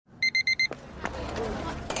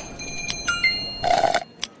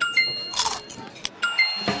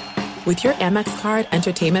With your Amex card,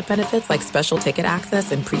 entertainment benefits like special ticket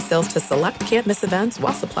access and pre-sales to select can't-miss events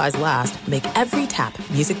while supplies last make every tap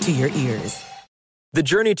music to your ears. The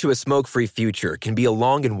journey to a smoke-free future can be a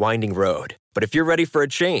long and winding road. But if you're ready for a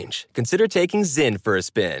change, consider taking Zyn for a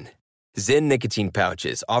spin. Zyn nicotine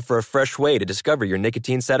pouches offer a fresh way to discover your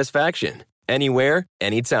nicotine satisfaction. Anywhere,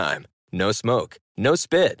 anytime. No smoke, no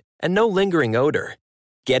spit, and no lingering odor.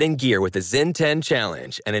 Get in gear with the Zyn 10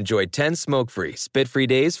 Challenge and enjoy 10 smoke-free, spit-free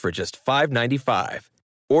days for just $5.95.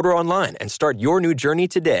 Order online and start your new journey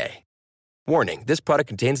today. Warning, this product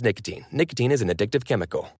contains nicotine. Nicotine is an addictive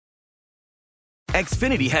chemical.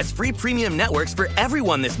 Xfinity has free premium networks for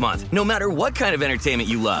everyone this month, no matter what kind of entertainment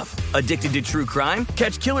you love. Addicted to true crime?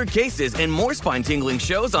 Catch killer cases and more spine-tingling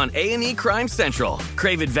shows on A&E Crime Central.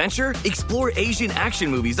 Crave adventure? Explore Asian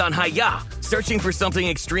action movies on Hi-YAH. Searching for something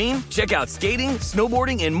extreme? Check out skating,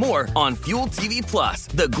 snowboarding, and more on Fuel TV Plus,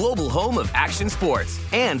 the global home of action sports.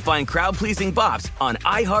 And find crowd-pleasing bops on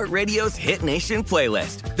iHeartRadio's Hit Nation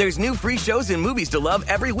playlist. There's new free shows and movies to love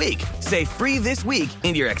every week. Say free this week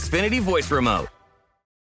in your Xfinity voice remote.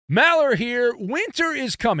 Maller here. Winter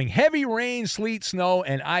is coming. Heavy rain, sleet, snow,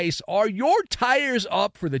 and ice. Are your tires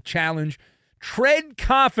up for the challenge? Tread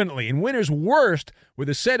confidently in winter's worst with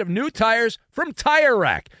a set of new tires from Tire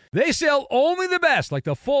Rack. They sell only the best, like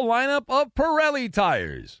the full lineup of Pirelli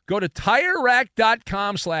tires. Go to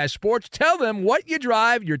TireRack.com/sports. Tell them what you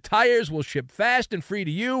drive. Your tires will ship fast and free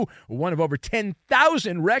to you. One of over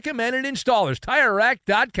 10,000 recommended installers.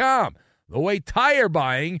 TireRack.com. The way tire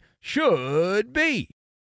buying should be.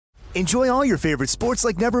 Enjoy all your favorite sports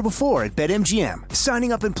like never before at BetMGM.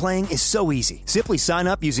 Signing up and playing is so easy. Simply sign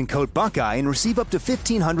up using code Buckeye and receive up to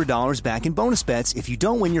 $1,500 back in bonus bets if you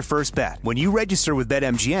don't win your first bet. When you register with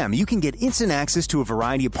BetMGM, you can get instant access to a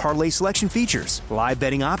variety of parlay selection features, live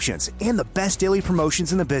betting options, and the best daily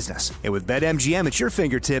promotions in the business. And with BetMGM at your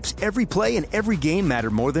fingertips, every play and every game matter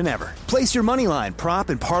more than ever. Place your moneyline, prop,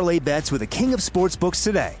 and parlay bets with the king of sportsbooks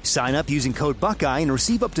today. Sign up using code Buckeye and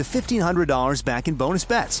receive up to $1,500 back in bonus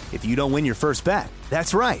bets if you don't win your first bet.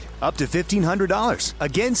 That's right, up to $1,500.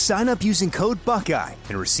 Again, sign up using code Buckeye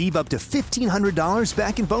and receive up to $1,500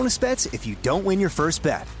 back in bonus bets if you don't win your first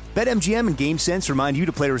bet. BetMGM and GameSense remind you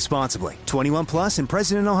to play responsibly. 21 plus and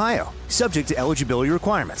present in Ohio. Subject to eligibility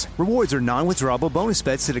requirements. Rewards are non-withdrawable bonus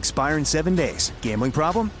bets that expire in 7 days. Gambling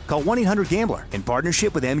problem? Call 1-800-GAMBLER in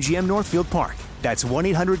partnership with MGM Northfield Park. That's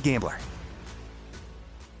 1-800-GAMBLER.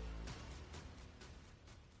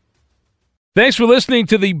 Thanks for listening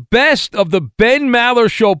to the Best of the Ben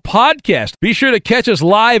Maller Show podcast. Be sure to catch us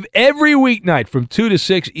live every weeknight from 2 to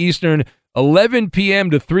 6 Eastern, 11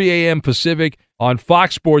 p.m. to 3 a.m. Pacific on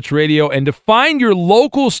Fox Sports Radio. And to find your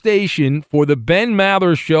local station for the Ben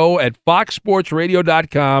Maller Show at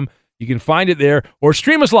foxsportsradio.com, you can find it there, or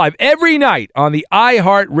stream us live every night on the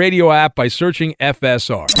iHeartRadio app by searching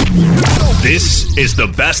FSR. This is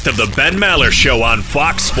the Best of the Ben Maller Show on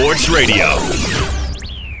Fox Sports Radio.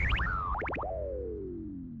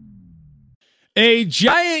 A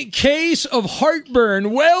giant case of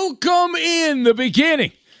heartburn. Welcome in the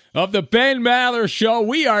beginning of the Ben Maller Show.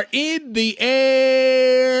 We are in the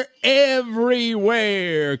air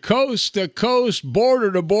everywhere, coast to coast,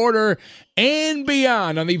 border to border, and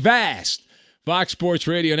beyond on the vast Fox Sports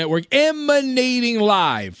Radio Network, emanating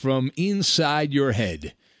live from inside your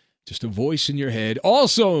head. Just a voice in your head,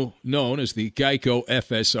 also known as the Geico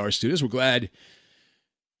FSR Studios. We're glad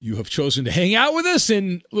you have chosen to hang out with us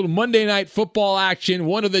in a little Monday Night Football action.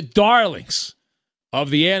 One of the darlings of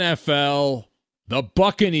the NFL, the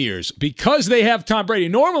Buccaneers, because they have Tom Brady.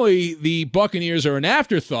 Normally, the Buccaneers are an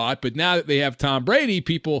afterthought, but now that they have Tom Brady,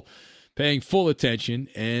 people paying full attention.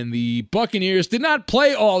 And the Buccaneers did not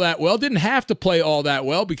play all that well, didn't have to play all that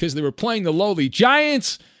well because they were playing the lowly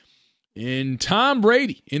Giants. And Tom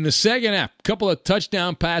Brady in the second half, a couple of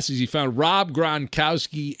touchdown passes. He found Rob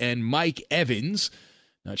Gronkowski and Mike Evans.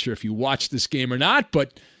 Not sure if you watched this game or not,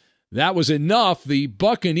 but that was enough. The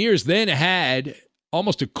Buccaneers then had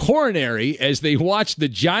almost a coronary as they watched the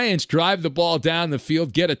Giants drive the ball down the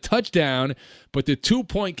field, get a touchdown, but the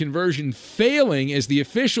two-point conversion failing as the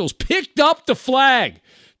officials picked up the flag.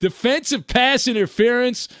 Defensive pass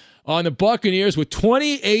interference on the Buccaneers with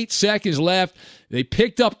 28 seconds left. They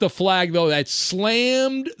picked up the flag, though. That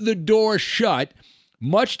slammed the door shut,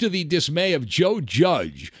 much to the dismay of Joe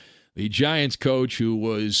Judge, the Giants coach, who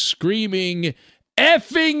was screaming,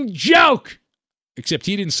 "Effing joke!" Except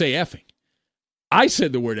he didn't say effing. I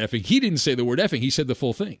said the word effing. He didn't say the word effing. He said the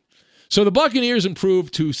full thing. So the Buccaneers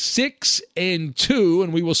improved to 6-2,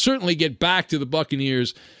 and we will certainly get back to the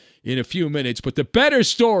Buccaneers in a few minutes. But the better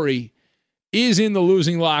story is in the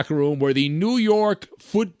losing locker room, where the New York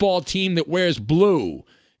football team that wears blue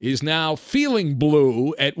is now feeling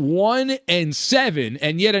blue at 1-7,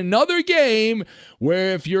 and yet another game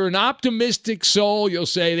where if you're an optimistic soul, you'll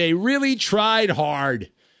say they really tried hard.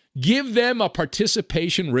 Give them a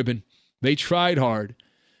participation ribbon. They tried hard.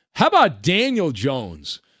 How about Daniel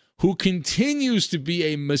Jones, who continues to be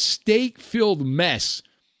a mistake-filled mess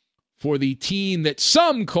for the team that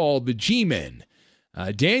some call the G-Men?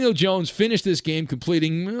 Daniel Jones finished this game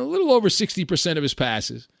completing a little over 60% of his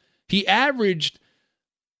passes. He averaged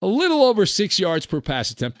a little over 6 yards per pass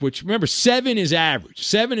attempt, which, remember, 7 is average.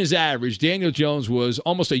 7 is average. Daniel Jones was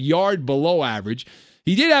almost a yard below average.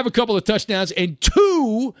 He did have a couple of touchdowns and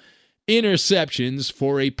 2 interceptions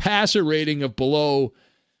for a passer rating of below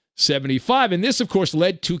 75. And this, of course,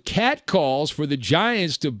 led to cat calls for the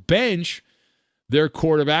Giants to bench their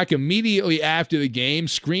quarterback immediately after the game,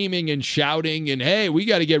 screaming and shouting, and, hey, we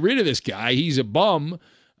got to get rid of this guy. He's a bum.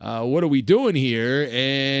 What are we doing here?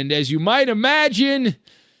 And as you might imagine,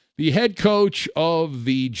 the head coach of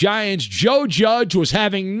the Giants, Joe Judge, was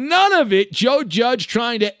having none of it. Joe Judge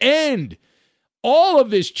trying to end all of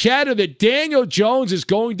this chatter that Daniel Jones is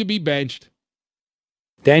going to be benched.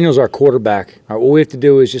 Daniel's our quarterback. What we have to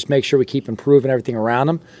do is just make sure we keep improving everything around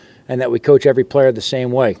him and that we coach every player the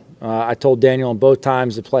same way. I told Daniel on both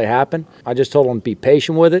times the play happened. I just told him to be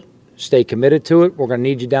patient with it, stay committed to it. We're going to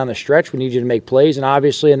need you down the stretch. We need you to make plays. And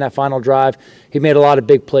obviously in that final drive, he made a lot of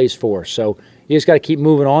big plays for us. So you just got to keep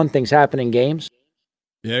moving on. Things happen in games.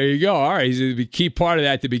 There you go. All right. He's the key part of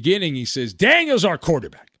that at the beginning. He says, Daniel's our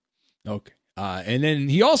quarterback. Okay. And then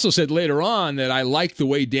he also said later on that I like the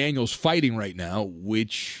way Daniel's fighting right now,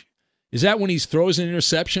 which is that when he throws an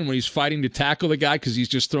interception, when he's fighting to tackle the guy because he's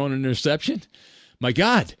just throwing an interception? My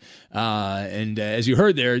God. And as you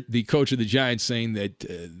heard there, the coach of the Giants saying that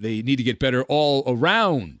they need to get better all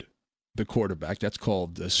around the quarterback. That's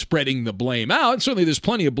called spreading the blame out. And certainly there's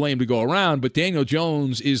plenty of blame to go around, but Daniel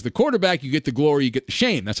Jones is the quarterback. You get the glory, you get the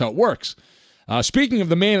shame. That's how it works. Speaking of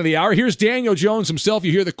the man of the hour, here's Daniel Jones himself.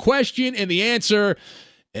 You hear the question and the answer,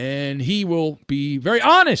 and he will be very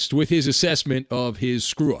honest with his assessment of his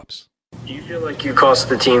screw-ups. Do you feel like you cost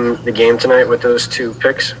the team the game tonight with those 2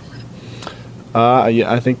 picks? Yeah,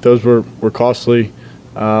 I think those were costly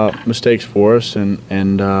mistakes for us, and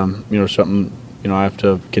something I have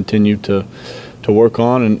to continue to work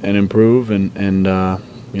on and improve, and I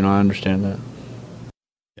understand that.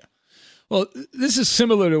 Well, this is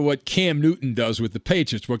similar to what Cam Newton does with the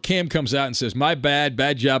Patriots, where Cam comes out and says, my bad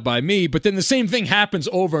job by me, but then the same thing happens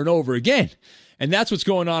over and over again. And that's what's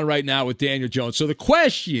going on right now with Daniel Jones. So the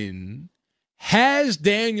question, has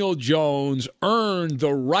Daniel Jones earned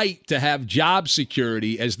the right to have job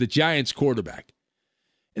security as the Giants quarterback?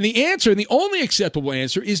 And the answer, and the only acceptable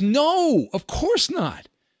answer, is no, of course not.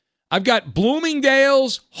 I've got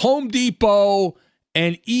Bloomingdale's, Home Depot,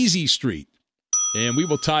 and Easy Street. And we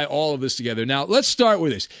will tie all of this together. Now, let's start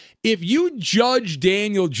with this. If you judge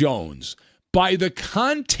Daniel Jones by the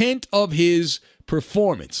content of his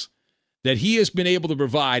performance that he has been able to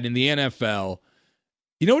provide in the NFL,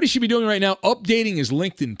 you know what he should be doing right now? Updating his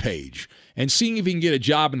LinkedIn page and seeing if he can get a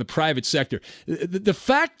job in the private sector. The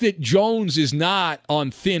fact that Jones is not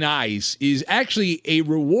on thin ice is actually a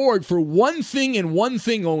reward for one thing and one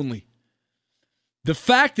thing only. The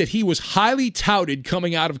fact that he was highly touted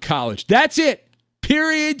coming out of college. That's it.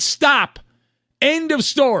 Period. Stop. End of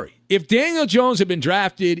story. If Daniel Jones had been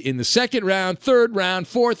drafted in the 2nd round, 3rd round,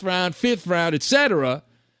 4th round, 5th round, etc.,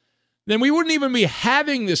 then we wouldn't even be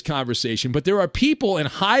having this conversation. But there are people in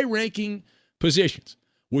high-ranking positions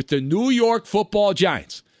with the New York Football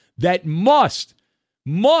Giants that must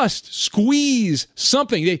squeeze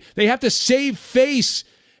something. They have to save face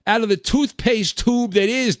out of the toothpaste tube that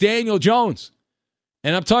is Daniel Jones.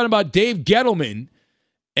 And I'm talking about Dave Gettleman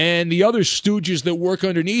and the other stooges that work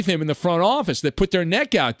underneath him in the front office that put their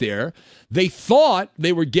neck out there. They thought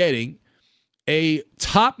they were getting a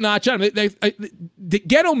top-notch job. The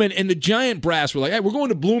Gettleman and the Giant brass were like, hey, we're going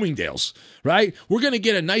to Bloomingdale's, right? We're going to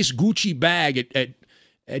get a nice Gucci bag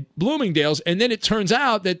at Bloomingdale's. And then it turns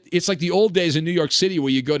out that it's like the old days in New York City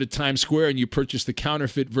where you go to Times Square and you purchase the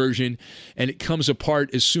counterfeit version and it comes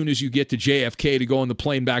apart as soon as you get to JFK to go on the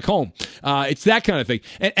plane back home. It's that kind of thing.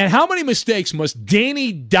 And how many mistakes must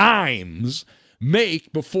Danny Dimes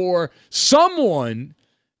make before someone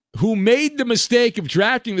who made the mistake of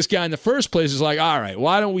drafting this guy in the first place is like, all right,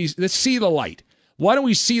 let's see the light. Why don't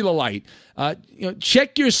we see the light?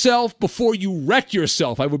 Check yourself before you wreck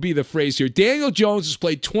yourself, I would be the phrase here. Daniel Jones has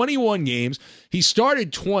played 21 games. He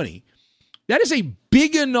started 20. That is a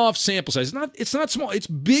big enough sample size. It's not small. It's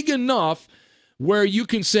big enough where you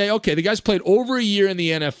can say, okay, the guy's played over a year in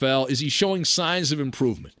the NFL. Is he showing signs of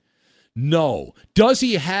improvement? No. Does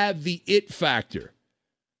he have the it factor?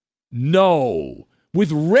 know,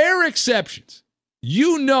 with rare exceptions,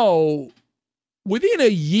 you know within a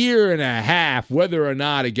year and a half whether or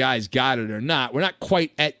not a guy's got it or not. We're not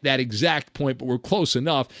quite at that exact point, but we're close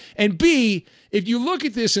enough. And B, if you look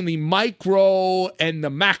at this in the micro and the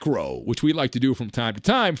macro, which we like to do from time to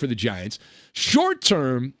time for the Giants, short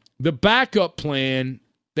term, the backup plan,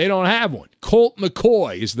 they don't have one. Colt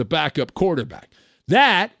McCoy is the backup quarterback.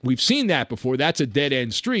 That, we've seen that before. That's a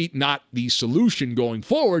dead-end street, not the solution going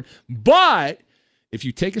forward. But if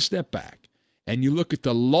you take a step back and you look at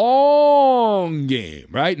the long game,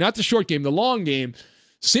 right? Not the short game, the long game,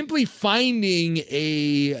 simply finding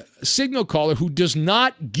a signal caller who does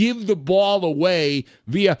not give the ball away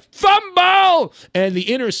via fumble and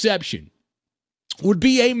the interception would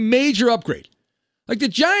be a major upgrade. Like, the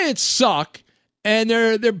Giants suck, and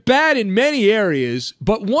they're bad in many areas,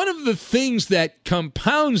 but one of the things that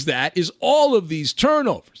compounds that is all of these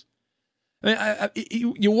turnovers. I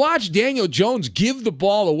mean, you watch Daniel Jones give the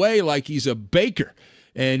ball away like he's a baker,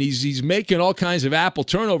 and he's making all kinds of apple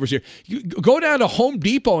turnovers here. You go down to Home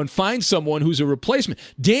Depot and find someone who's a replacement.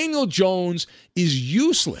 Daniel Jones is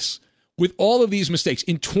useless with all of these mistakes.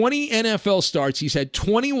 In 20 NFL starts, he's had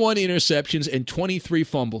 21 interceptions and 23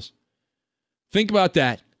 fumbles. Think about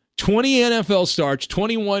that. 20 NFL starts,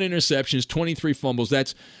 21 interceptions, 23 fumbles.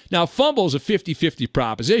 That's now, fumble is a 50-50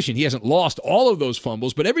 proposition. He hasn't lost all of those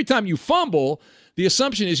fumbles, but every time you fumble, the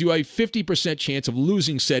assumption is you have a 50% chance of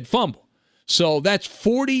losing said fumble. So that's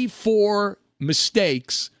 44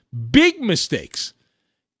 mistakes, big mistakes,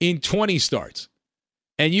 in 20 starts.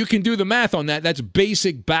 And you can do the math on that. That's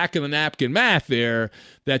basic back-of-the-napkin math there,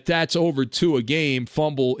 that's over 2 a game,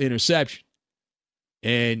 fumble, interception.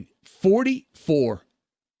 And 44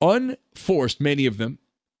 unforced, many of them.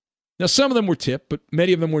 Now, some of them were tipped, but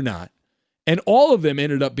many of them were not. And all of them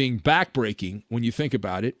ended up being backbreaking when you think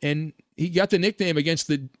about it. And he got the nickname against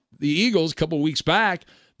the Eagles a couple of weeks back,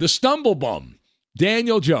 the Stumble Bum,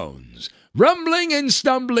 Daniel Jones. Rumbling and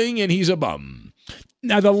stumbling, and he's a bum.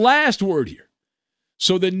 Now, the last word here.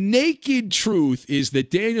 So the naked truth is that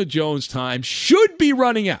Daniel Jones' time should be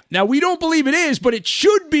running out. Now, we don't believe it is, but it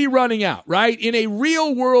should be running out, right? In a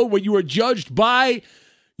real world where you are judged by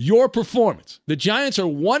your performance. The Giants are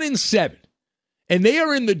 1-7, and they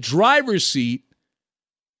are in the driver's seat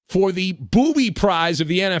for the booby prize of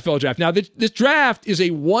the NFL draft. Now, this draft is a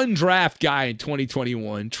one-draft guy in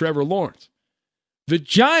 2021, Trevor Lawrence. The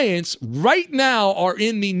Giants right now are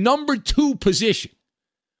in the number 2 position.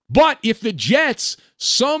 But if the Jets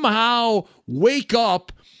somehow wake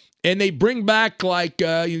up and they bring back like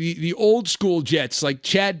the old school Jets, like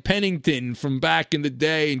Chad Pennington from back in the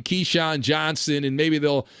day and Keyshawn Johnson, and maybe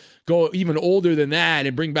they'll go even older than that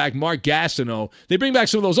and bring back Mark Gastineau. They bring back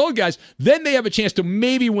some of those old guys, then they have a chance to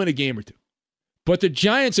maybe win a game or two. But the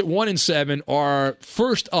Giants at 1-7 are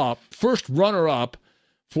first runner-up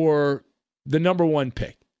for the number 1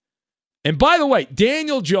 pick. And by the way,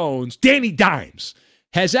 Daniel Jones, Danny Dimes,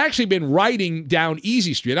 has actually been riding down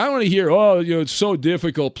Easy Street. I don't want to hear, it's so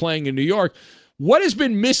difficult playing in New York. What has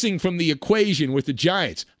been missing from the equation with the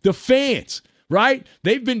Giants? The fans, right?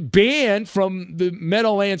 They've been banned from the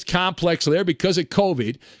Meadowlands complex there because of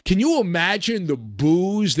COVID. Can you imagine the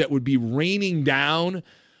boos that would be raining down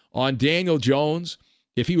on Daniel Jones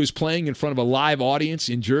if he was playing in front of a live audience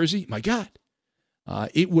in Jersey? My God.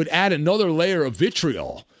 It would add another layer of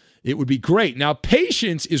vitriol. It would be great. Now,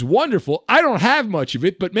 patience is wonderful. I don't have much of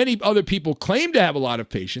it, but many other people claim to have a lot of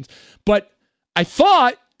patience. But I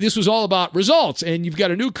thought this was all about results, and you've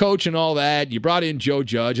got a new coach and all that. You brought in Joe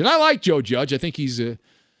Judge, and I like Joe Judge. I think he's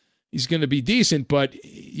going to be decent, but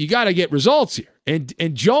you got to get results here. And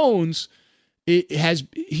Jones, he has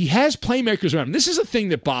playmakers around him. This is a thing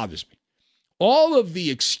that bothers me. All of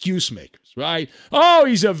the excuse makers, right? Oh,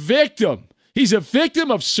 he's a victim. He's a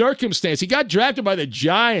victim of circumstance. He got drafted by the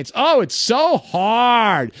Giants. Oh, it's so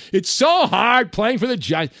hard. It's so hard playing for the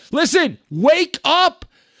Giants. Listen, wake up.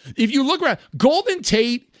 If you look around, Golden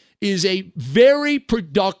Tate is a very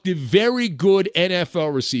productive, very good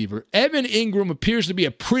NFL receiver. Evan Ingram appears to be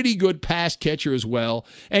a pretty good pass catcher as well.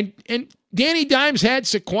 And Danny Dimes had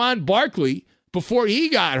Saquon Barkley before he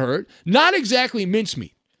got hurt. Not exactly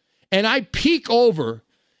mincemeat. And I peek over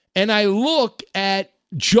and I look at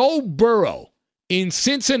Joe Burrow in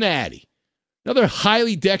Cincinnati, another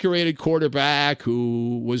highly decorated quarterback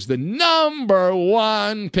who was the number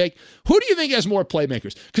 1 pick. Who do you think has more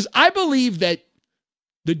playmakers? Because I believe that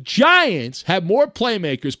the Giants have more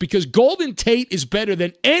playmakers because Golden Tate is better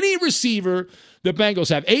than any receiver the Bengals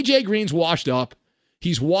have. A.J. Green's washed up.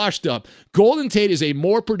 He's washed up. Golden Tate is a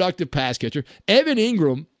more productive pass catcher. Evan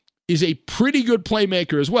Ingram is a pretty good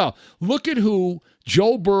playmaker as well. Look at who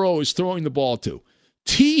Joe Burrow is throwing the ball to.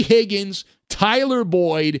 T. Higgins, Tyler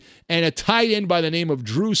Boyd, and a tight end by the name of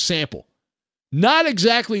Drew Sample. Not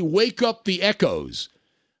exactly wake up the echoes,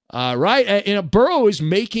 right? And Burrow is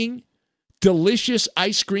making delicious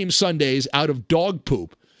ice cream sundaes out of dog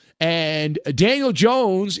poop. And Daniel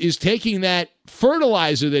Jones is taking that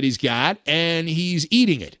fertilizer that he's got and he's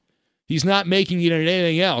eating it. He's not making it into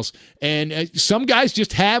anything else. And some guys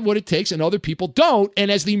just have what it takes and other people don't.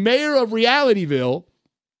 And as the mayor of Realityville,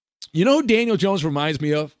 you know who Daniel Jones reminds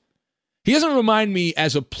me of? He doesn't remind me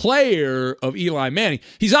as a player of Eli Manning.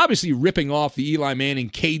 He's obviously ripping off the Eli Manning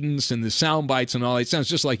cadence and the sound bites and all that. It sounds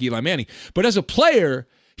just like Eli Manning. But as a player,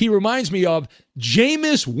 he reminds me of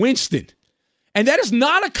Jameis Winston. And that is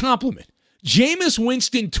not a compliment. Jameis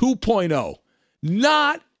Winston 2.0.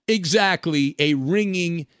 Not exactly a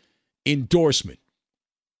ringing endorsement,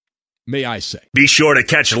 may I say. Be sure to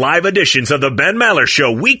catch live editions of the Ben Maller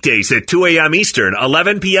Show weekdays at 2 a.m. Eastern,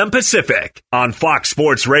 11 p.m. Pacific on Fox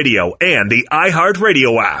Sports Radio and the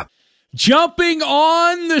iHeartRadio app. Jumping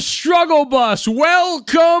on the struggle bus.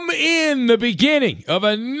 Welcome in the beginning of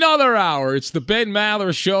another hour. It's the Ben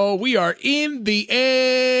Maller Show. We are in the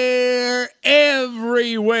air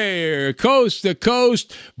everywhere, coast to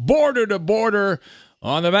coast, border to border,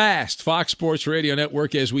 on the vast Fox Sports Radio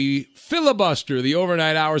Network as we filibuster the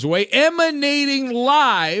overnight hours away, emanating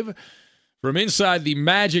live from inside the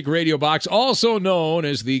Magic Radio Box, also known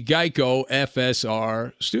as the Geico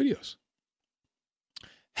FSR Studios.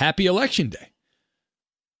 Happy Election Day.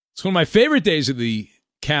 It's one of my favorite days of the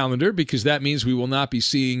calendar because that means we will not be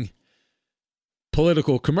seeing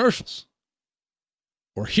political commercials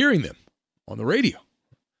or hearing them on the radio.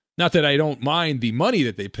 Not that I don't mind the money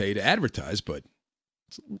that they pay to advertise, but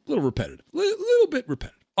it's a little repetitive, a little bit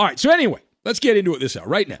repetitive. All right, so anyway, let's get into it this hour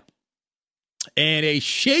right now. And a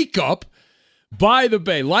shakeup by the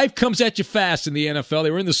Bay. Life comes at you fast in the NFL.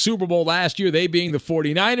 They were in the Super Bowl last year, they being the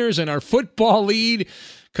 49ers, and our football lead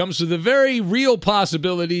comes to the very real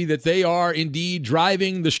possibility that they are indeed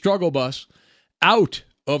driving the struggle bus out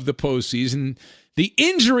of the postseason. The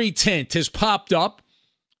injury tent has popped up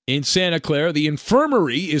in Santa Clara. The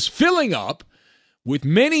infirmary is filling up with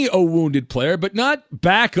many a wounded player, but not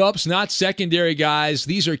backups, not secondary guys.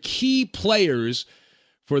 These are key players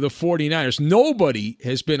for the 49ers. Nobody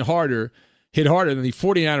has been hit harder than the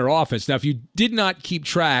 49er offense. Now, if you did not keep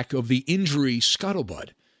track of the injury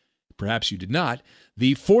scuttlebutt, perhaps you did not,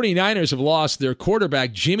 the 49ers have lost their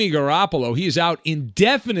quarterback, Jimmy Garoppolo. He is out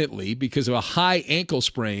indefinitely because of a high ankle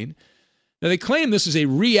sprain. Now, they claim this is a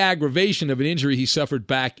re-aggravation of an injury he suffered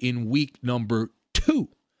back in week number 2.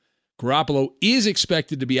 Garoppolo is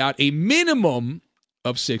expected to be out a minimum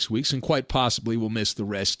of 6 weeks and quite possibly will miss the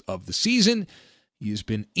rest of the season. He has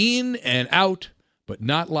been in and out, but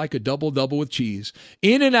not like a double-double with cheese,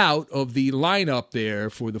 in and out of the lineup there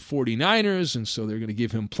for the 49ers, and so they're going to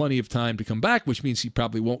give him plenty of time to come back, which means he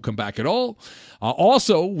probably won't come back at all.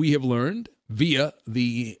 Also, we have learned via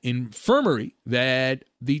the infirmary that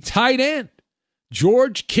the tight end,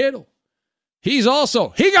 George Kittle, he's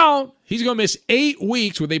gone. He's going to miss 8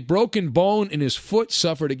 weeks with a broken bone in his foot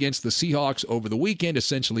suffered against the Seahawks over the weekend,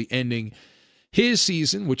 essentially ending his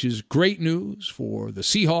season, which is great news for the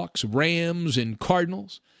Seahawks, Rams, and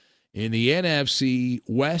Cardinals in the NFC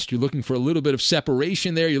West. You're looking for a little bit of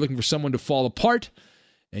separation there. You're looking for someone to fall apart.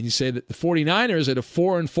 And you say that the 49ers at a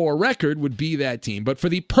 4-4 record would be that team. But for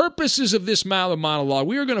the purposes of this Maller monologue,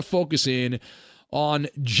 we are going to focus in on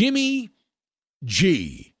Jimmy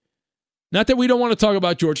G. Not that we don't want to talk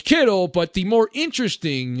about George Kittle, but the more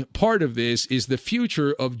interesting part of this is the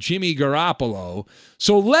future of Jimmy Garoppolo.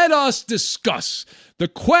 So let us discuss the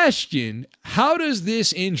question, how does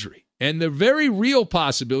this injury and the very real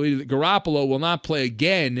possibility that Garoppolo will not play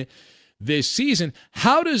again this season,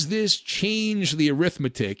 how does this change the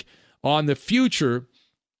arithmetic on the future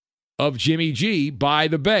of Jimmy G by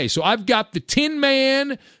the Bay? So I've got the Tin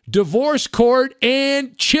Man, divorce court,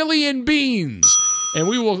 and chili and beans. And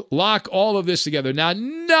we will lock all of this together. Now,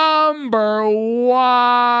 number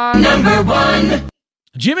one.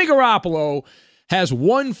 Jimmy Garoppolo has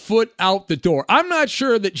 1 foot out the door. I'm not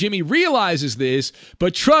sure that Jimmy realizes this,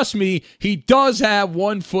 but trust me, he does have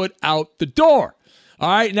 1 foot out the door. All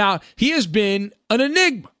right, now, he has been an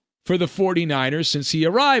enigma for the 49ers since he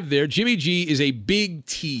arrived there. Jimmy G is a big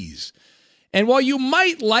tease. And while you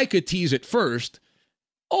might like a tease at first,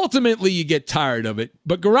 ultimately, you get tired of it.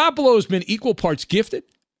 But Garoppolo has been equal parts gifted,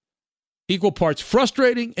 equal parts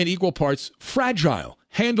frustrating, and equal parts fragile.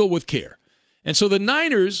 Handle with care. And so the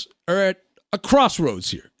Niners are at a crossroads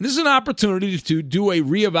here. This is an opportunity to do a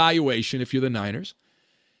reevaluation if you're the Niners.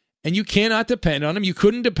 And you cannot depend on him. You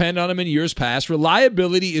couldn't depend on him in years past.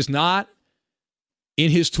 Reliability is not in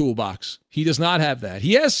his toolbox. He does not have that.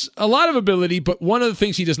 He has a lot of ability, but one of the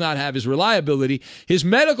things he does not have is reliability. His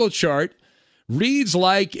medical chart reads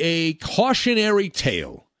like a cautionary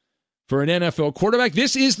tale for an NFL quarterback.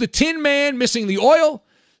 This is the Tin Man missing the oil,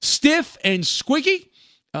 stiff and squeaky.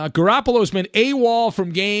 Garoppolo's been AWOL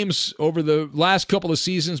from games over the last couple of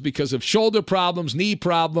seasons because of shoulder problems, knee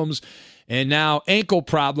problems, and now ankle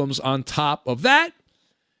problems on top of that.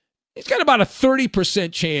 He's got about a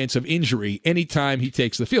 30% chance of injury anytime he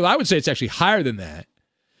takes the field. I would say it's actually higher than that,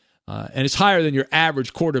 and it's higher than your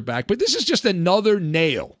average quarterback. But this is just another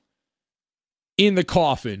nail in the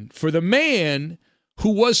coffin for the man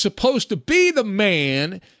who was supposed to be the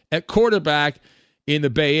man at quarterback in the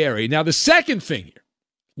Bay Area. Now, the second thing here,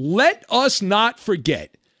 let us not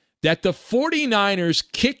forget that the 49ers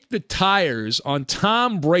kicked the tires on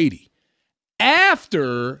Tom Brady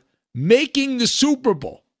after making the Super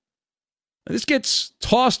Bowl. Now, this gets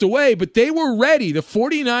tossed away, but they were ready. The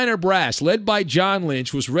 49er brass, led by John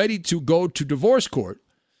Lynch, was ready to go to divorce court.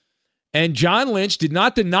 And John Lynch did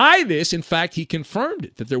not deny this. In fact, he confirmed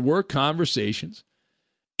it, that there were conversations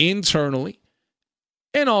internally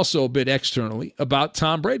and also a bit externally about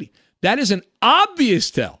Tom Brady. That is an obvious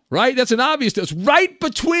tell, right? That's an obvious tell. It's right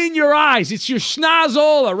between your eyes. It's your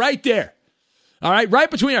schnozola right there. All right, right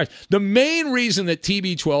between your eyes. The main reason that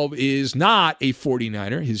TB12 is not a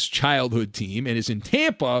 49er, his childhood team, and is in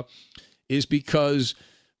Tampa is because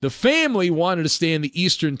the family wanted to stay in the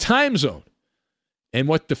Eastern time zone. And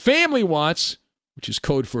what the family wants, which is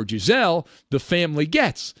code for Giselle, the family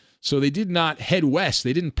gets. So they did not head west.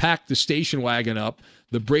 They didn't pack the station wagon up,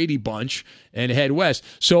 the Brady bunch, and head west.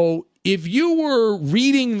 So if you were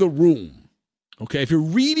reading the room, okay, if you're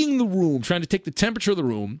reading the room, trying to take the temperature of the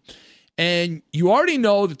room, and you already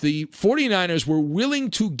know that the 49ers were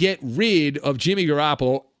willing to get rid of Jimmy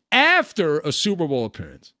Garoppolo after a Super Bowl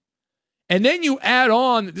appearance, and then you add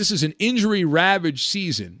on that this is an injury-ravaged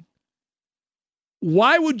season,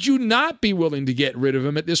 why would you not be willing to get rid of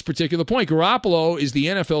him at this particular point? Garoppolo is the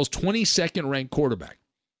NFL's 22nd ranked quarterback.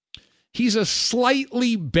 He's a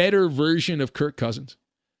slightly better version of Kirk Cousins.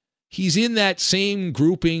 He's in that same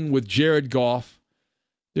grouping with Jared Goff.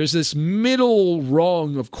 There's this middle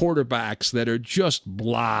rung of quarterbacks that are just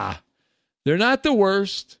blah. They're not the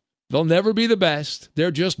worst. They'll never be the best.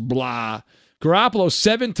 They're just blah. Garoppolo,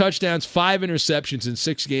 7 touchdowns, 5 interceptions in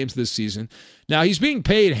 6 games this season. Now, he's being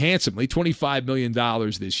paid handsomely, $25 million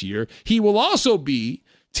this year. He will also be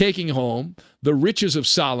taking home the riches of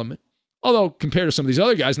Solomon, although compared to some of these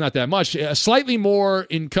other guys, not that much. Slightly more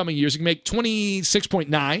in coming years. He can make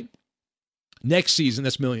 $26.9 next season.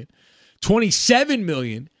 That's million. $27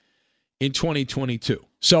 million in 2022.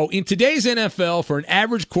 So in today's NFL, for an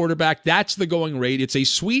average quarterback, that's the going rate. It's a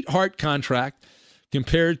sweetheart contract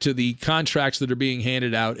compared to the contracts that are being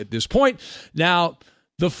handed out at this point. Now,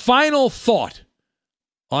 the final thought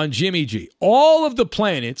on Jimmy G. All of the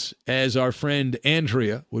planets, as our friend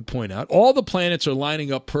Andrea would point out, all the planets are lining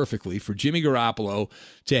up perfectly for Jimmy Garoppolo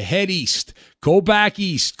to head east. Go back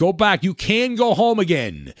east. Go back. You can go home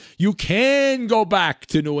again. You can go back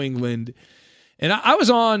to New England. And I was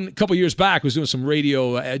on a couple years back, was doing some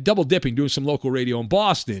radio, double dipping, doing some local radio in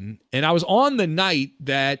Boston. And I was on the night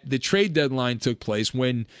that the trade deadline took place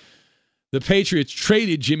when the Patriots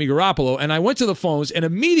traded Jimmy Garoppolo. And I went to the phones, and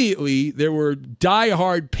immediately there were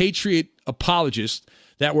diehard Patriot apologists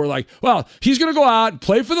that were like, well, he's going to go out and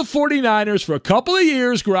play for the 49ers for a couple of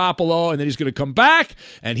years, Garoppolo, and then he's going to come back,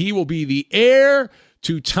 and he will be the heir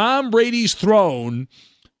to Tom Brady's throne,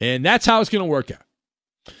 and that's how it's going to work out.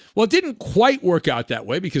 Well, it didn't quite work out that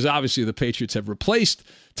way because obviously the Patriots have replaced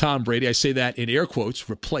Tom Brady. I say that in air quotes,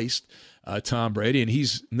 replaced Tom Brady, and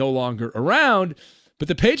he's no longer around. But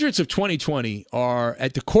the Patriots of 2020 are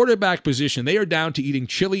at the quarterback position. They are down to eating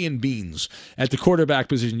chili and beans at the quarterback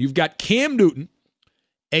position. You've got Cam Newton,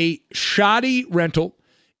 a shoddy rental.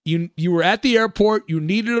 You were at the airport. You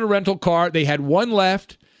needed a rental car. They had one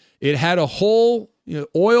left. It had a hole.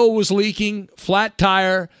 Oil was leaking, flat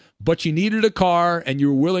tire, but you needed a car, and you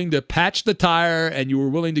were willing to patch the tire, and you were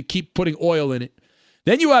willing to keep putting oil in it.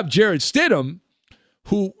 Then you have Jared Stidham,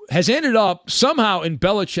 who has ended up somehow in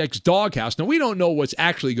Belichick's doghouse. Now, we don't know what's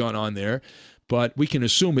actually gone on there, but we can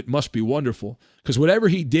assume it must be wonderful because whatever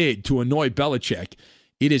he did to annoy Belichick,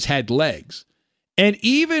 it has had legs. And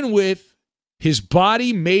even with his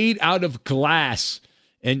body made out of glass,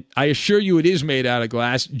 and I assure you it is made out of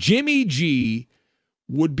glass, Jimmy G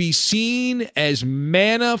would be seen as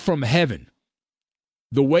manna from heaven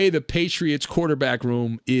the way the Patriots quarterback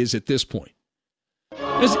room is at this point.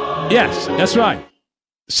 Yes, that's right.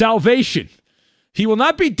 Salvation. He will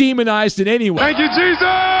not be demonized in any way. Thank you,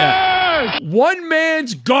 Jesus! One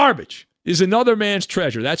man's garbage. is another man's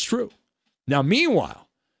treasure. That's true. Now, meanwhile,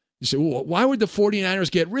 you say, well, why would the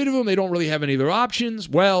 49ers get rid of him? They don't really have any other options.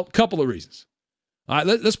 Well, a couple of reasons. All right,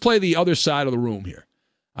 let's play the other side of the room here.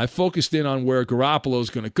 I focused in on where Garoppolo is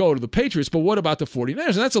going to go to the Patriots, but what about the 49ers?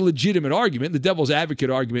 And that's a legitimate argument, the devil's advocate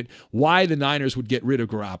argument, why the Niners would get rid of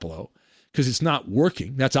Garoppolo, because it's not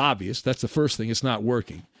working. That's obvious. That's the first thing. It's not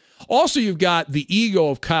working. Also, you've got the ego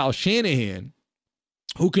of Kyle Shanahan,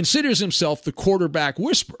 who considers himself the quarterback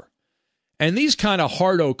whisperer. And these kind of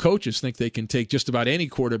hardo coaches think they can take just about any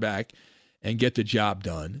quarterback and get the job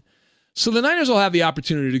done. So the Niners will have the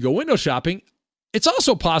opportunity to go window shopping. It's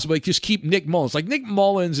also possible they just keep Nick Mullins. Like, Nick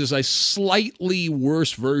Mullins is a slightly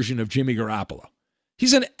worse version of Jimmy Garoppolo.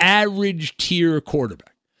 He's an average tier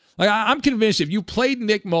quarterback. Like, I'm convinced if you played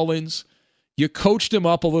Nick Mullins, you coached him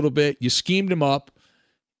up a little bit, you schemed him up,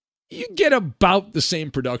 you get about the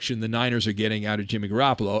same production the Niners are getting out of Jimmy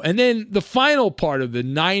Garoppolo. And then the final part of the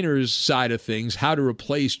Niners side of things, how to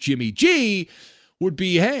replace Jimmy G, would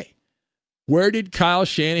be, hey, where did Kyle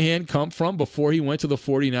Shanahan come from before he went to the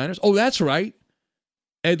 49ers? Oh, that's right.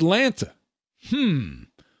 Atlanta.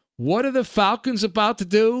 What are the Falcons about to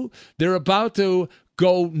do? They're about to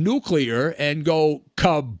go nuclear and go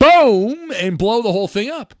kaboom and blow the whole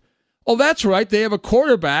thing up. Oh, that's right. They have a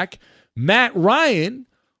quarterback, Matt Ryan,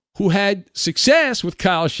 who had success with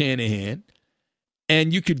Kyle Shanahan,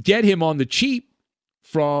 and you could get him on the cheap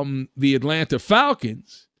from the Atlanta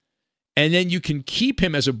Falcons, and then you can keep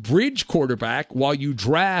him as a bridge quarterback while you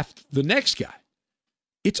draft the next guy.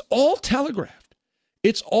 It's all telegraphed.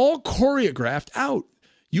 It's all choreographed out.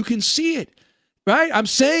 You can see it, right? I'm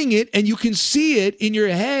saying it, and you can see it in your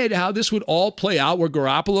head how this would all play out where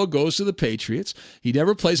Garoppolo goes to the Patriots. He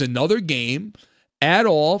never plays another game at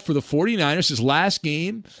all for the 49ers. His last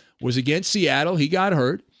game was against Seattle. He got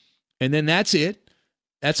hurt, and then that's it.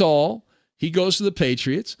 That's all. He goes to the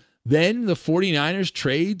Patriots. Then the 49ers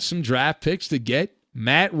trade some draft picks to get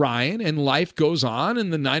Matt Ryan, and life goes on,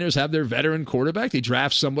 and the Niners have their veteran quarterback. They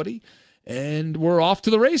draft somebody, and we're off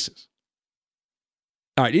to the races.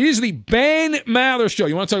 All right, it is the Ben Maller Show.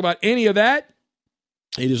 You want to talk about any of that?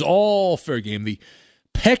 It is all fair game. The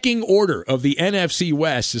pecking order of the NFC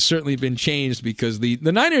West has certainly been changed because the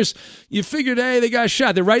Niners, you figured, hey, they got a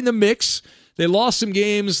shot. They're right in the mix. They lost some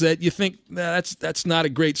games that you think, that's not a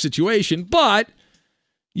great situation, but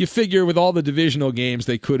you figure with all the divisional games,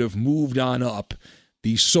 they could have moved on up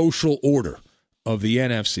the social order of the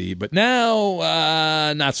NFC. But now,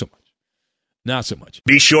 not so much. Not so much.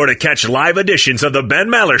 Be sure to catch live editions of the Ben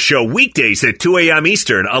Maller Show weekdays at 2 a.m.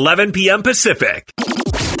 Eastern, 11 p.m. Pacific.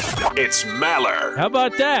 It's Maller. How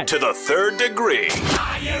about that? To the third degree.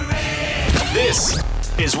 This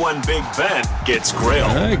is when Big Ben gets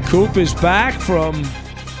grilled. All right, Coop is back from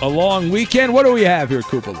a long weekend. What do we have here,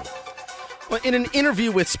 Coop? Well, in an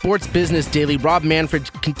interview with Sports Business Daily, Rob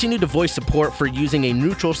Manfred continued to voice support for using a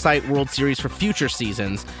neutral site World Series for future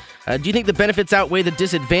seasons. Do you think the benefits outweigh the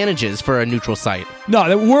disadvantages for a neutral site? No,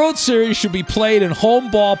 the World Series should be played in home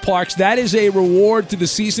ballparks. That is a reward to the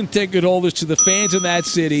season ticket holders, to the fans in that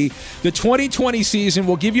city. The 2020 season,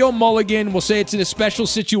 we'll give you a mulligan. We'll say it's in a special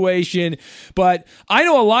situation. But I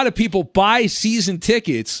know a lot of people buy season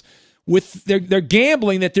tickets with they're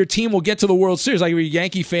gambling that their team will get to the World Series. Like you're a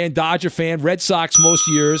Yankee fan, Dodger fan, Red Sox most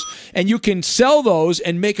years. And you can sell those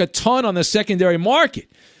and make a ton on the secondary market.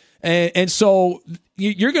 And so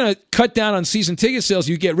you're going to cut down on season ticket sales.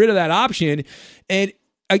 You get rid of that option. And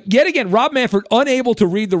yet again, Rob Manfred, unable to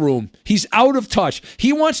read the room. He's out of touch.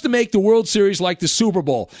 He wants to make the World Series like the Super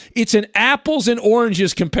Bowl. It's an apples and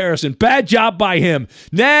oranges comparison. Bad job by him.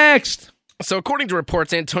 Next. So according to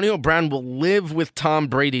reports, Antonio Brown will live with Tom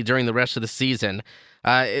Brady during the rest of the season.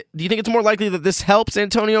 Do you think it's more likely that this helps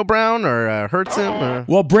Antonio Brown or hurts him? Or?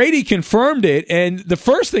 Well, Brady confirmed it. And the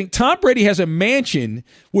first thing, Tom Brady has a mansion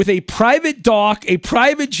with a private dock, a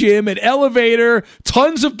private gym, an elevator,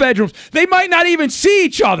 tons of bedrooms. They might not even see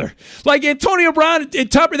each other. Like Antonio Brown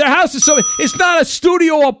and Tom, their house is so, it's not a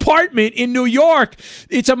studio apartment in New York.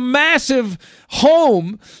 It's a massive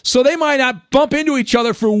home, so they might not bump into each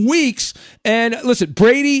other for weeks. And listen,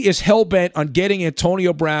 Brady is hell-bent on getting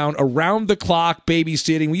Antonio Brown around the clock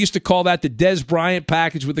babysitting. We used to call that the Des Bryant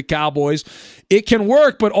package with the Cowboys. It can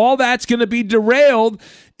work, but all that's going to be derailed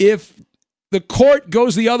if the court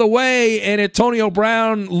goes the other way and Antonio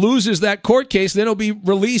Brown loses that court case. Then he'll be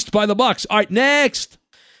released by the Bucs. All right, next.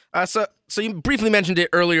 So you briefly mentioned it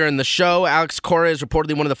earlier in the show. Alex Cora is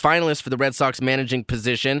reportedly one of the finalists for the Red Sox managing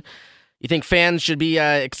position. You think fans should be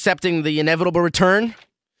accepting the inevitable return?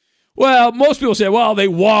 Well, most people say, well, they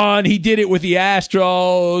won. He did it with the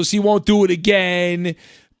Astros. He won't do it again.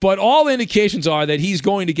 But all indications are that he's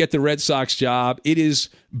going to get the Red Sox job. It is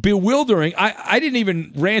bewildering. I didn't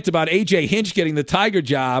even rant about A.J. Hinch getting the Tiger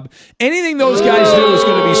job. Anything those guys do is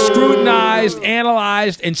going to be scrutinized,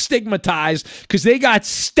 analyzed, and stigmatized because they got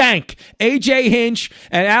stank. A.J. Hinch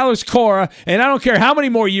and Alex Cora, and I don't care how many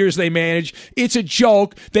more years they manage, it's a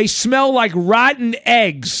joke. They smell like rotten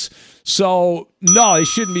eggs. So, no, they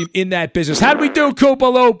shouldn't be in that business. How'd we do,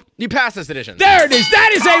 Koopa Loop? You passed this edition. There it is.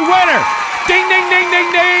 That is a winner. Ding, ding, ding,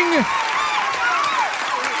 ding, ding.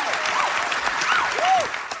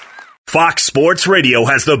 Fox Sports Radio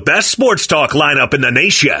has the best sports talk lineup in the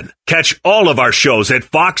nation. Catch all of our shows at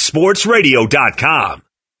foxsportsradio.com.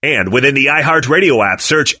 And within the iHeartRadio app,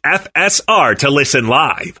 search FSR to listen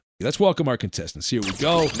live. Let's welcome our contestants. Here we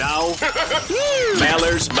go. Now,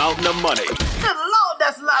 Maller's Mountain of Money. Good Lord,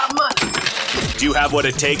 that's a lot of money. Do you have what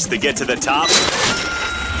it takes to get to the top?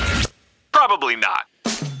 Probably not.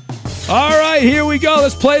 All right, here we go.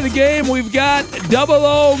 Let's play the game. We've got Double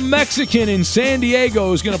O Mexican in San Diego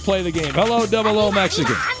who's going to play the game. Hello, Double O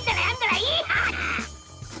Mexican.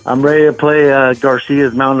 I'm ready to play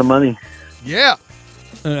Garcia's Mountain of Money. Yeah.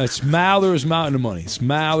 It's Maller's Mountain of Money. It's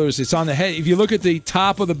Maller's. It's on the head. If you look at the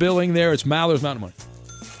top of the billing there, it's Maller's Mountain of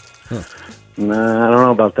Money. Huh. Nah, I don't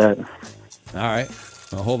know about that. All right.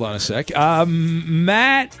 Well, hold on a sec.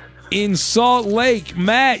 Matt in Salt Lake.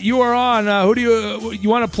 Matt, you are on. Who do you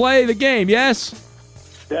want to play the game? Yes?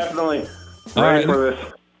 Definitely. All Ready right. for this.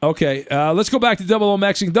 Okay. Let's go back to Double O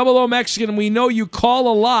Mexican. Double O Mexican, we know you call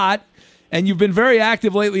a lot, and you've been very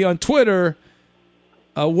active lately on Twitter.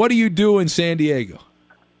 What do you do in San Diego?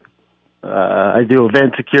 I do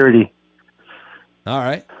event security. All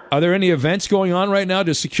right. Are there any events going on right now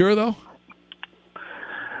to secure, though?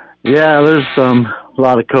 Yeah, there's a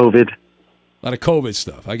lot of COVID. A lot of COVID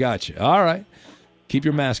stuff. I got you. All right. Keep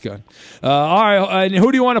your mask on. All right. And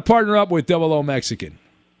who do you want to partner up with, Double O Mexican?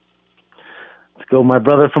 Let's go my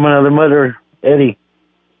brother from another mother, Eddie.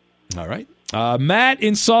 All right. Matt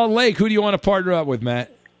in Salt Lake. Who do you want to partner up with,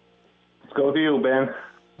 Matt? Let's go with you, Ben.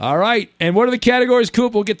 All right. And what are the categories,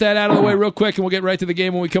 Coop? We'll get that out of the way real quick, and we'll get right to the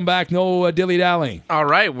game when we come back. No dilly-dallying. All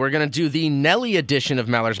right. We're going to do the Nelly edition of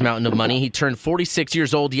Maller's Mountain of Money. He turned 46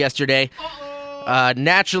 years old yesterday.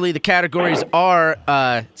 Naturally, the categories are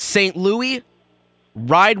St. Louis,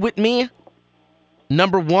 Ride With Me,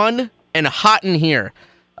 Number One, and Hot in Here.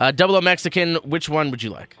 Double O Mexican, which one would you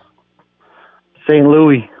like? St.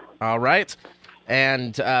 Louis. All right.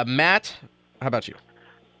 And Matt, how about you?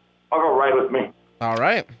 I'll go Ride With Me. All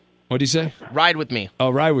right. What did you say? Ride With Me.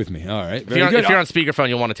 Oh, Ride With Me. All right. If you're on speakerphone,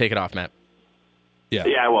 you'll want to take it off, Matt. Yeah.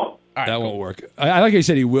 Yeah, I will. Right, that won't work. I like how he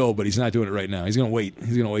said he will, but he's not doing it right now. He's going to wait.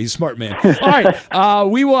 He's a smart man. All right.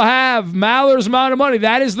 We will have Maller's Mountain of Money.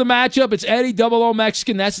 That is the matchup. It's Eddie, Double O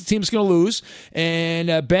Mexican. That's the team that's going to lose.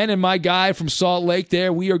 And Ben and my guy from Salt Lake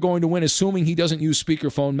there, we are going to win, assuming he doesn't use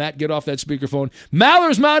speakerphone. Matt, get off that speakerphone.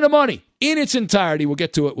 Maller's Mountain of Money in its entirety. We'll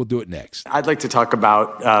get to it. We'll do it next. I'd like to talk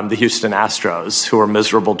about the Houston Astros, who are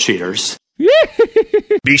miserable cheaters.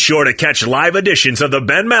 Be sure to catch live editions of the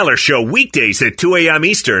Ben Maller Show weekdays at 2 a.m.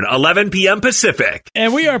 Eastern, 11 p.m. Pacific.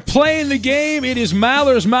 And we are playing the game. It is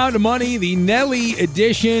Maller's Mountain of Money, the Nelly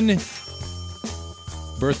edition.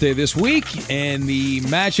 Birthday this week. And the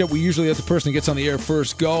matchup, we usually let the person that gets on the air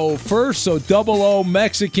first go first. So Double O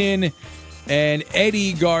Mexican and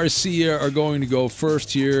Eddie Garcia are going to go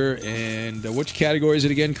first here. And which category is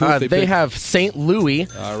it again, Coop? They have St. Louis.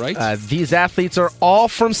 All right. These athletes are all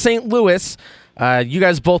from St. Louis. You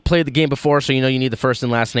guys both played the game before, so you know you need the first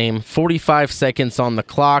and last name. 45 seconds on the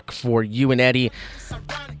clock for you and Eddie.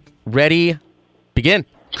 Ready? Begin.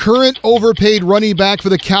 Current overpaid running back for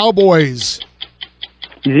the Cowboys.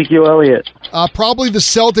 Ezekiel Elliott. Probably the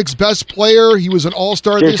Celtics' best player. He was an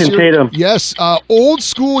all-star this year. Jason Tatum. Yes. Old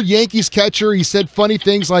school Yankees catcher. He said funny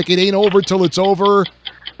things like, it ain't over till it's over.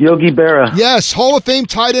 Yogi Berra. Yes. Hall of Fame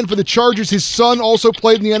tight end for the Chargers. His son also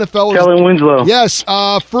played in the NFL. Kellen Winslow. Yes.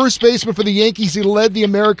 First baseman for the Yankees. He led the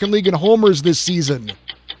American League in homers this season.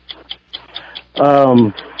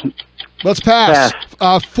 Let's pass.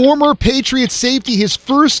 Former Patriot safety. His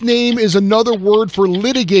first name is another word for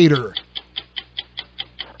litigator.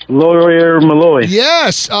 Lawyer Malloy.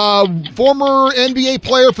 Yes. Former NBA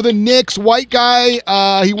player for the Knicks, white guy.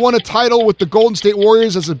 He won a title with the Golden State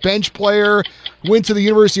Warriors as a bench player. Went to the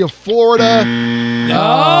University of Florida.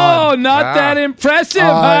 Not that impressive,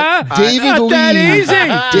 huh? David not Lee. that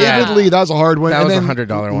easy. David Lee, that was a hard one. That was and a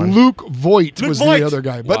 $100 one. Luke Voigt was the other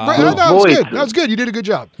guy. But Wow. that was good. That was good. You did a good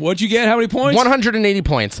job. What'd you get? How many points? 180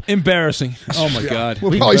 points. Embarrassing. Oh, my God.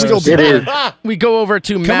 We'll probably still be It is. We go over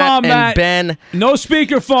to Come Matt on, and Matt. Ben. No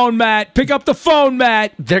speakerphone, Matt. Pick up the phone,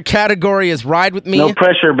 Matt. Their category is Ride With Me. No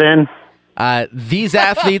pressure, Ben. These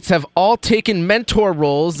athletes have all taken mentor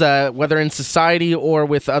roles, whether in society or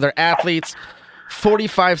with other athletes.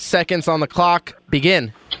 45 seconds on the clock.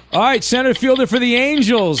 Begin. All right, center fielder for the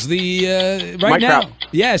Angels. Right Mike now. Trout.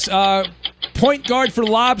 Yes, point guard for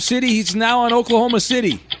Lob City. He's now on Oklahoma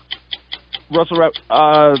City. Russell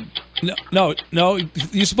No. He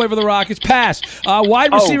used to play for the Rockets. Pass.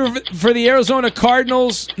 Wide receiver for the Arizona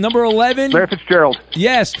Cardinals, number 11. Larry Fitzgerald.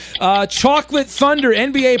 Yes. Chocolate Thunder,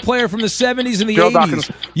 NBA player from the 70s and the Joe 80s.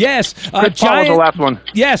 Dawkins. Yes. Chris Paul was the last one.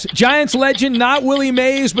 Yes. Giants legend, not Willie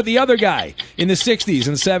Mays, but the other guy in the 60s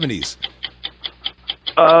and 70s.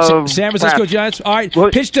 San Francisco Giants. All right.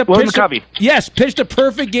 William McCovey. Yes. Pitched a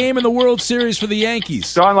perfect game in the World Series for the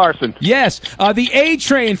Yankees. John Larson. Yes. The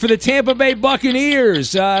A-Train for the Tampa Bay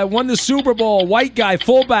Buccaneers. Won the Super Bowl. White guy,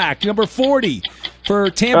 fullback, number 40 for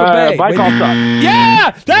Tampa Bay. Mike Allstott.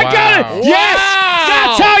 Yeah! Got it! Yes!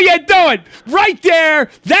 That's how you do it! Right there!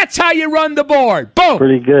 That's how you run the board. Boom!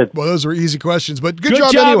 Pretty good. Well, those were easy questions, but good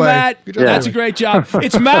job anyway. Matt. Good job. That's a great job.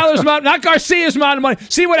 It's Maller's Mountain, not Garcia's Mountain of Money.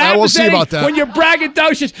 See what happens we'll see about that. when you're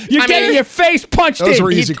braggadocious? You're getting your face punched those in.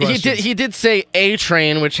 were easy questions. He did say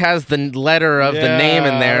A-Train, which has the letter of the name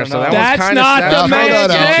in there, so That's was kind not of the man's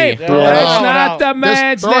name. That's not the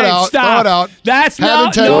man's name. Stop. Throw it out. That's Have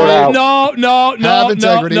not. integrity. No. Have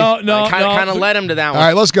integrity. No. Kind of led him to that one. All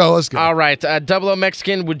right, let's go. All right, Double O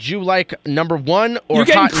Mexican, would you like number 1 or You're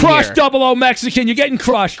getting Hot in crushed, Here? Double O Mexican. You're getting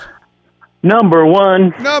crushed. Number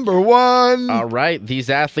one. All right, these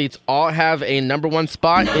athletes all have a number 1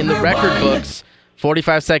 spot in the record books.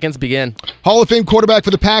 45 seconds, begin. Hall of Fame quarterback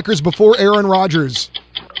for the Packers before Aaron Rodgers.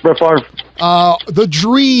 Brett Favre. The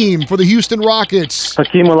Dream for the Houston Rockets.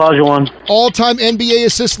 Hakeem Olajuwon. All-time NBA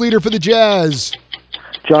assist leader for the Jazz.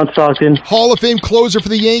 John Stockton. Hall of Fame closer for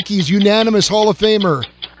the Yankees. Unanimous Hall of Famer.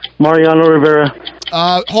 Mariano Rivera.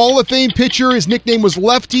 Hall of Fame pitcher. His nickname was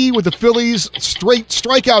Lefty with the Phillies. Straight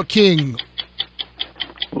strikeout king.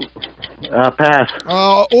 Pass.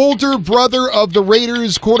 Older brother of the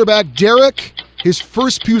Raiders quarterback Derek. He was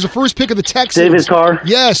the first pick of the Texans. David Carr.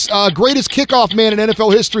 Yes. Greatest kickoff man in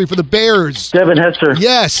NFL history for the Bears. Devin Hester.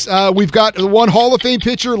 Yes. We've got one Hall of Fame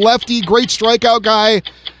pitcher, lefty, great strikeout guy.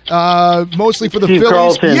 Mostly for the Steve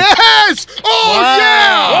Phillies. Carlton. Yes! Oh,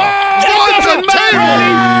 yeah! Run the table!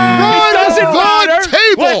 Run the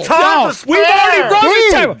table! No, we've already run the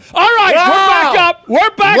table. All right, we're back up.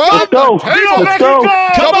 We're back up. Let's go. Let's go.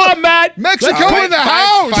 Come on, Matt. Mexico in the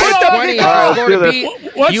house!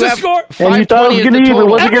 What's the score? And you thought it was going to be even.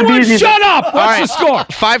 What's it going to be? Everyone shut up. What's the score?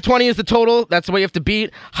 520 is the total. That's what you have to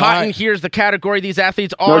beat. Hot in Here is the category. These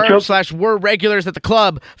athletes are/were regulars at the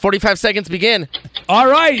club. 45 seconds, begin. All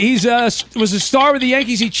right. He's was a star with the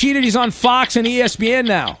Yankees. He cheated. He's on Fox and ESPN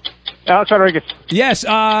now. Alex Rodriguez. Yes.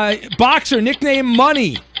 Boxer, nickname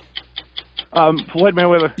Money. Floyd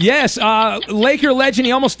Mayweather. Yes. Laker legend.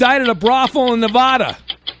 He almost died at a brothel in Nevada.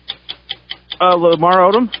 Lamar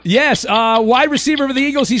Odom. Yes. Wide receiver for the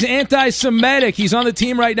Eagles. He's anti-Semitic. He's on the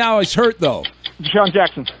team right now. He's hurt, though. Deshaun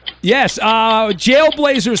Jackson. Yes.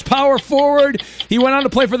 Jailblazers, power forward. He went on to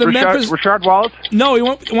play for the Memphis. Rashard Wallace. No, he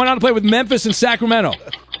went on to play with Memphis and Sacramento.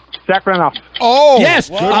 Sacramento. Oh, yes.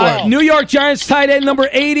 New York Giants tight end number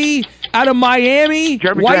 80 out of Miami.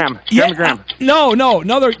 Jeremy Graham. Jeremy Graham. No,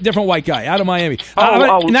 another different white guy out of Miami.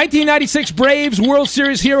 1996 Braves World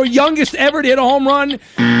Series hero, youngest ever to hit a home run. No, you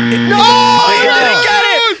didn't get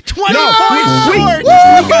it. 20 points short.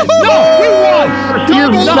 We won.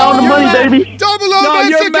 Down the money, baby. Double O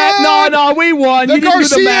Mexico. No, we won. The You didn't do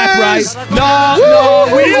the math Garcias. right. No,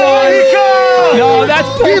 we won. No, that's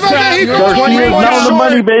bullcrap. Down the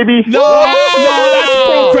money, baby. No, that's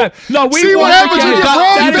bullcrap. No, we See won. what happens when again. you're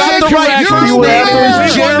wrong, That man. is correct. Your name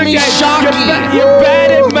is Jeremy Shockey. You're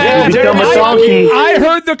bad at math. Become a donkey. I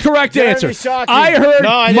heard the correct answer. I heard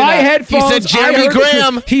my headphones. He said Jeremy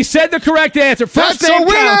Graham. He said the correct answer. First That's name a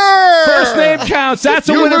winner. counts. First name counts. That's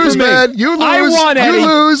a You winner lose, for me. man. You lose. I won, Eddie. You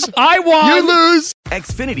lose. I won. You lose.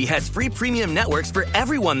 Xfinity has free premium networks for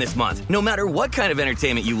everyone this month, no matter what kind of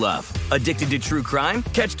entertainment you love. Addicted to true crime?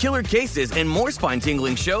 Catch killer cases and more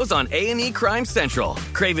spine-tingling shows on A&E Crime Central.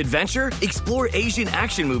 Crave adventure? Explore Asian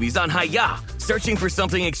action movies on Hayya. Searching for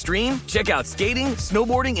something extreme? Check out skating,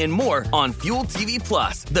 snowboarding, and more on Fuel TV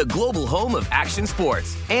Plus, the global home of action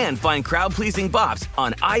sports. And find crowd-pleasing bops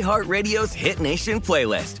on iHeartRadio's Hit Nation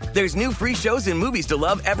playlist. There's new free shows and movies to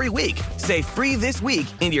love every week. Say free this week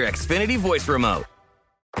in your Xfinity voice remote.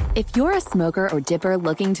 If you're a smoker or dipper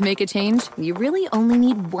looking to make a change, you really only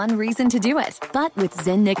need one reason to do it. But with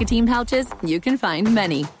Zyn nicotine pouches, you can find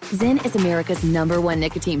many. Zyn is America's #1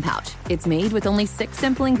 nicotine pouch. It's made with only 6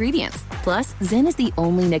 simple ingredients. Plus, Zyn is the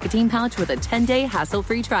only nicotine pouch with a 10-day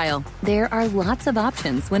hassle-free trial. There are lots of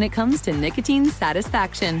options when it comes to nicotine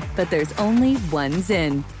satisfaction, but there's only one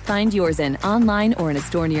Zyn. Find your Zyn online or in a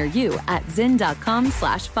store near you at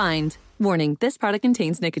zyn.com/find. Warning, this product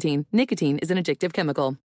contains nicotine. Nicotine is an addictive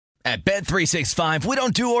chemical. At Bet365, we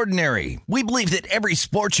don't do ordinary. We believe that every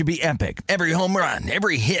sport should be epic. Every home run,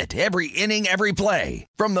 every hit, every inning, every play.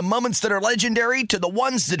 From the moments that are legendary to the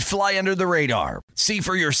ones that fly under the radar. See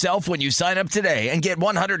for yourself when you sign up today and get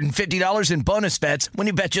 $150 in bonus bets when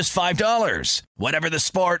you bet just $5. Whatever the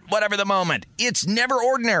sport, whatever the moment, it's never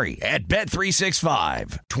ordinary at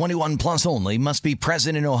Bet365. 21 plus only. Must be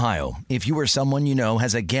present in Ohio. If you or someone you know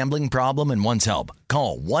has a gambling problem and wants help,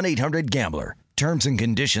 call 1-800-GAMBLER. Terms and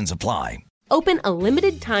conditions apply. Open a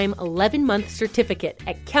limited-time 11-month certificate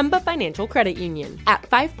at Kemba Financial Credit Union. At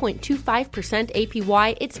 5.25%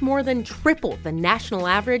 APY, it's more than triple the national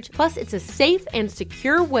average, plus it's a safe and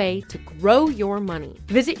secure way to grow your money.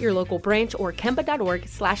 Visit your local branch or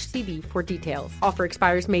kemba.org/cb for details. Offer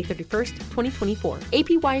expires May 31st, 2024.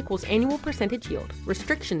 APY equals annual percentage yield.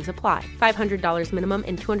 Restrictions apply. $500 minimum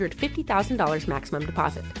and $250,000 maximum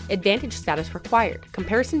deposit. Advantage status required.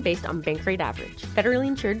 Comparison based on bank rate average. Federally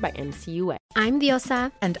insured by NCUA. I'm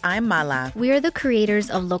Diosa. And I'm Mala. We are the creators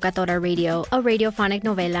of Locatora Radio, a radiophonic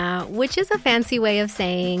novela, which is a fancy way of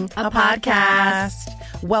saying a podcast.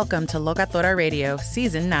 Welcome to Locatora Radio,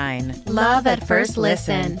 Season 9. Love at first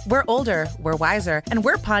listen. We're older, we're wiser, and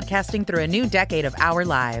we're podcasting through a new decade of our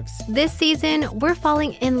lives. This season, we're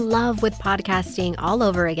falling in love with podcasting all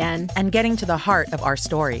over again. And getting to the heart of our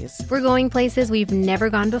stories. We're going places we've never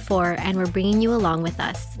gone before, and we're bringing you along with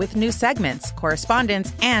us. With new segments,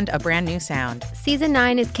 correspondence, and a brand new sound. Season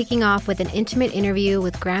 9 is kicking off with an intimate interview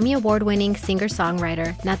with Grammy Award-winning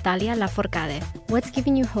singer-songwriter Natalia Lafourcade. What's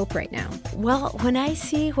giving you hope right now? Well, when I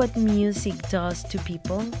see what music does to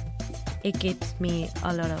people, it gives me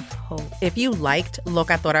a lot of hope. If you liked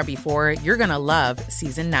Locatora before, you're going to love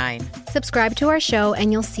Season 9. Subscribe to our show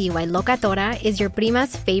and you'll see why Locatora is your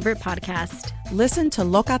prima's favorite podcast. Listen to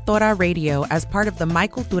Locatora Radio as part of the My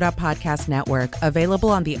Cultura Podcast Network, available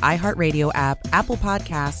on the iHeartRadio app, Apple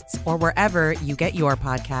Podcasts, or wherever you get your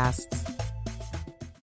podcasts.